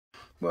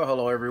Well,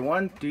 hello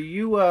everyone. Do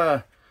you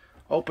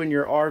open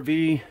your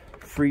RV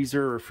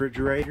freezer or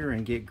refrigerator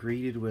and get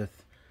greeted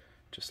with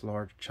just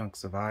large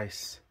chunks of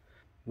ice?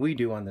 We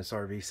do on this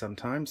RV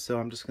sometimes, so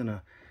I'm just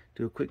gonna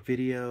do a quick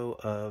video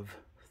of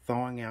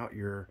thawing out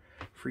your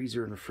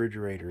freezer and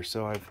refrigerator.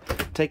 So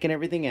I've taken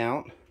everything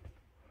out,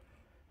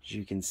 as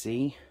you can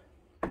see,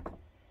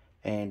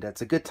 and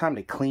it's a good time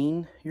to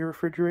clean your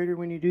refrigerator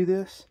when you do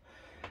this.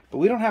 But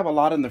we don't have a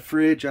lot in the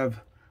fridge.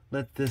 I've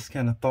let this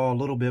kind of thaw a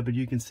little bit, but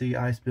you can see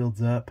ice builds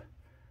up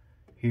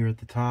here at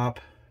the top.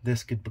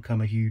 This could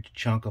become a huge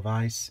chunk of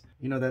ice.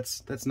 You know,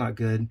 that's not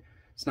good.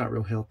 It's not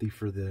real healthy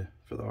for the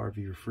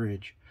RV or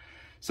fridge.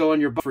 So on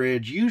your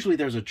fridge, usually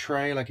there's a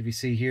tray, like if you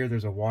see here,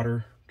 there's a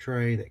water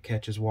tray that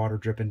catches water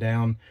dripping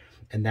down,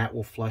 and that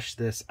will flush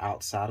this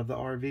outside of the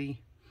RV.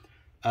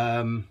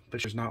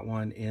 But there's not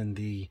one in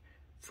the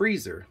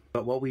freezer.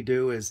 But what we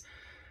do is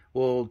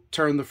we'll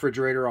turn the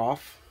refrigerator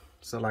off.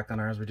 So like on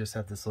ours, we just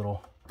have this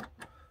little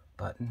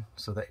button.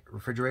 So the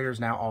refrigerator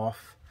is now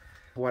off.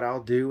 What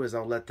I'll do is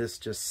I'll let this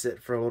just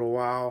sit for a little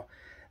while.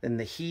 Then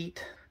the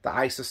heat, the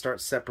ice will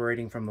start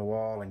separating from the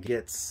wall and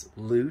gets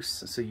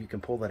loose, so you can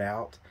pull it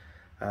out.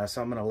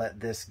 So I'm gonna let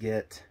this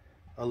get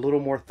a little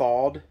more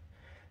thawed.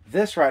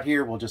 This right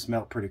here will just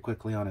melt pretty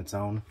quickly on its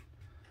own.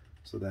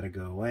 So that'll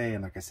go away.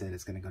 And like I said,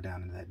 it's gonna go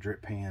down into that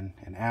drip pan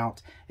and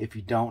out. If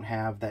you don't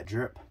have that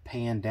drip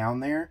pan down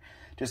there,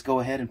 just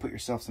go ahead and put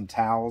yourself some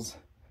towels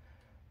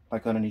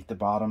like underneath the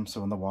bottom,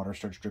 so when the water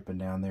starts dripping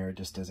down there, it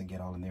just doesn't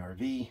get all in the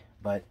RV.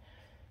 But,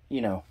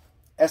 you know,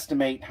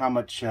 estimate how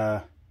much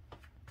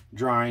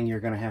drying you're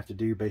gonna have to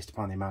do based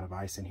upon the amount of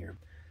ice in here.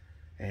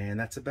 And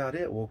that's about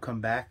it. We'll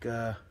come back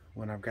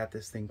when I've got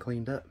this thing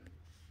cleaned up.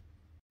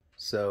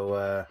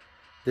 So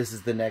this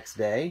is the next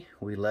day.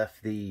 We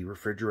left the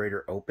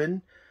refrigerator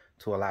open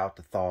to allow it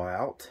to thaw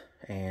out,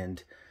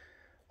 and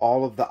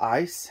all of the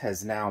ice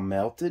has now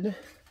melted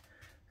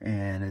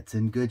and it's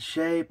in good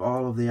shape.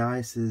 All of the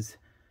ice is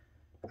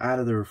out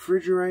of the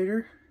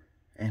refrigerator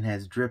and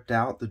has dripped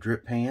out the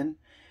drip pan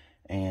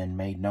and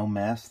made no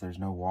mess. There's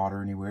no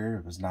water anywhere.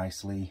 It was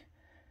nicely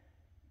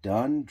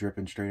done,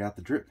 dripping straight out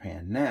the drip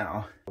pan.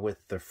 Now, with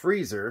the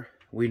freezer,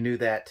 we knew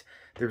that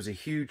there was a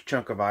huge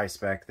chunk of ice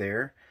back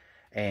there,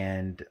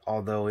 and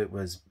although it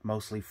was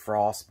mostly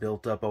frost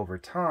built up over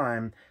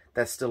time,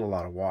 that's still a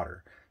lot of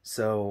water.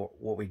 So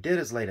what we did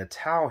is laid a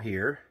towel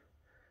here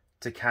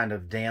to kind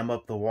of dam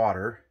up the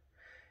water,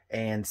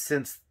 and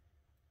since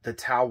the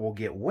towel will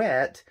get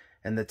wet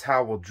and the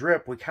towel will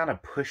drip, we kind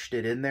of pushed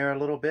it in there a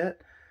little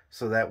bit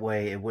so that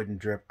way it wouldn't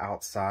drip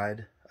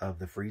outside of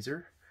the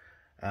freezer.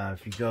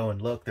 If you go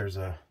and look, there's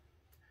a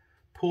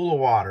pool of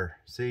water.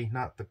 See,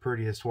 not the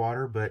prettiest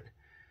water, but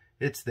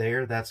it's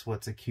there. That's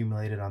what's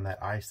accumulated on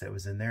that ice that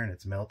was in there, and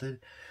it's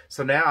melted.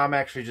 So now I'm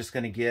actually just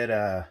going to get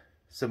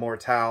some more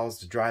towels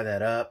to dry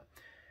that up,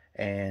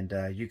 and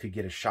you could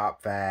get a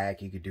shop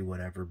vac, you could do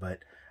whatever,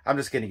 but I'm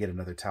just going to get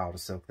another towel to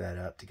soak that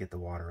up to get the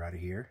water out of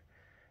here.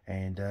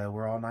 And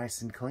we're all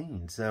nice and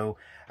clean. So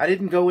I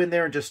didn't go in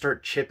there and just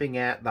start chipping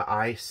at the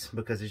ice,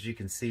 because as you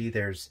can see,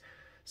 there's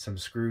some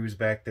screws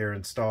back there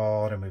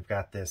installed, and we've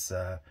got this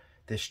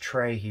this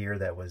tray here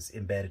that was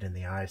embedded in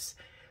the ice.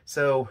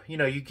 So, you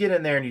know, you get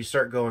in there and you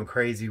start going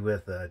crazy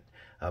with a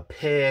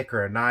pick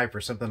or a knife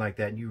or something like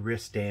that, and you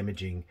risk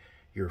damaging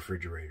your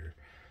refrigerator.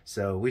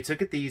 So we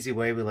took it the easy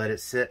way. We let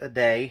it sit a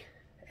day,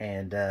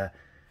 and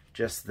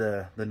just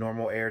the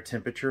normal air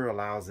temperature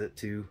allows it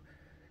to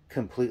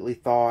completely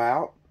thaw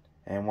out.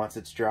 And once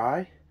it's dry,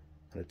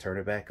 I'm going to turn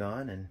it back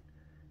on and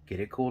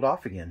get it cooled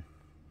off again.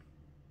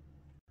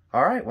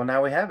 All right, well,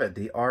 now we have it.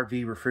 The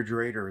RV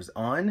refrigerator is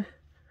on.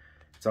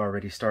 It's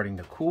already starting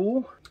to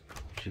cool.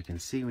 As you can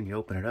see when you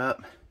open it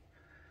up,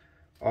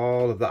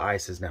 all of the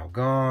ice is now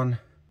gone.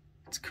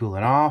 It's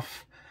cooling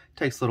off. It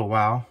takes a little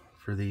while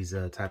for these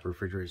type of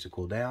refrigerators to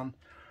cool down,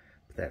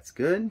 but that's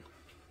good.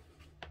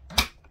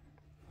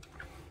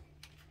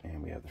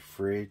 And we have the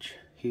fridge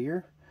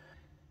here.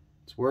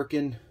 It's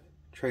working.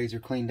 Trays are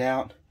cleaned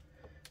out.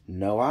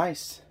 No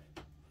ice.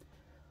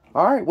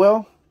 All right,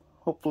 well,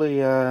 hopefully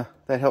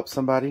that helps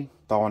somebody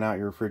thawing out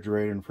your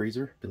refrigerator and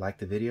freezer. If you like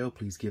the video,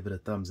 please give it a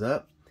thumbs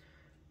up.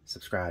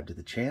 Subscribe to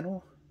the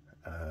channel.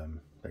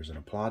 There's an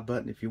applaud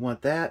button if you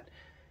want that.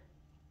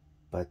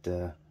 But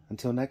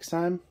until next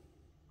time,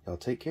 y'all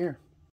take care.